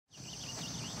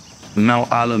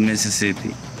Mount Olive,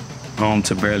 Mississippi, home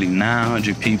to barely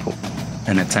 900 people,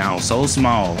 in a town so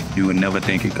small you would never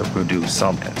think it could produce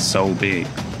something so big.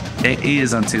 That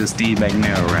is until Steve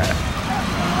McNair arrived.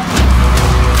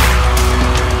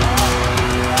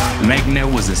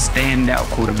 McNair was a standout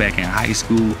quarterback in high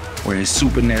school where his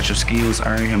supernatural skills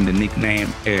earned him the nickname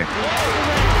Air.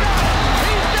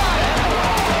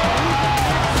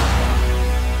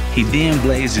 He then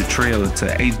blazed a trail to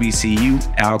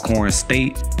HBCU, Alcorn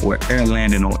State, where Air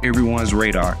landed on everyone's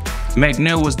radar.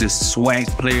 McNair was the SWAC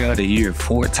Player of the Year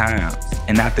 4 times,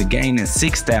 and after gaining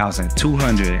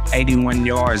 6,281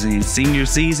 yards in his senior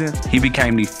season, he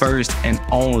became the first and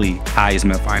only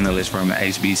Heisman finalist from an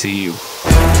HBCU.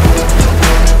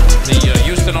 The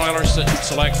Houston Oilers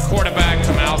select quarterback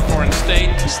from Alcorn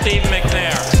State, Steve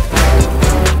McNair.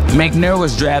 McNair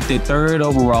was drafted 3rd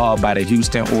overall by the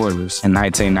Houston Oilers in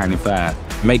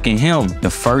 1995, making him the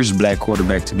first black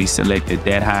quarterback to be selected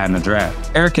that high in the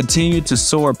draft. Air continued to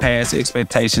soar past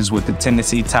expectations with the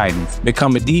Tennessee Titans,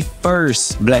 becoming the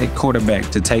first black quarterback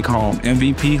to take home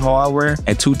MVP hardware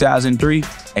in 2003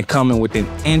 and coming within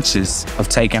inches of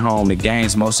taking home the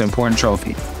game's most important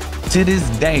trophy. To this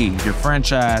day, the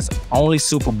franchise's only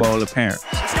Super Bowl appearance.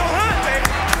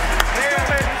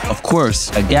 Of course,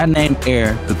 a guy named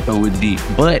Air could throw it deep,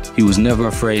 but he was never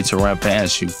afraid to run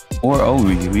past you, or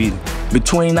over you either.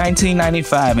 Between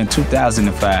 1995 and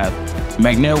 2005,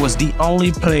 McNair was the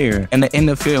only player in the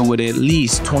NFL with at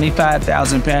least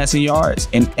 25,000 passing yards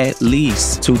and at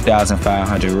least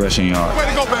 2,500 rushing yards. Way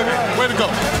to go, baby. Way to go.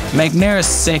 McNair is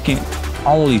second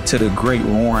only to the great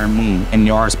Warren Moon in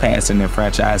yards passing in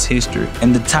franchise history.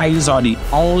 And the Titans are the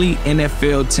only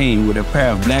NFL team with a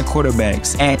pair of black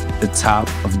quarterbacks at the top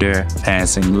of their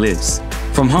passing list.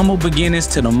 From humble beginnings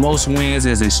to the most wins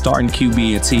as a starting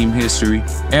QB in team history,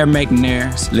 Air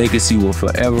McNair's legacy will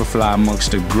forever fly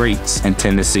amongst the greats in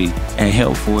Tennessee and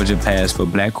help forge a path for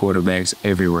black quarterbacks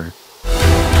everywhere.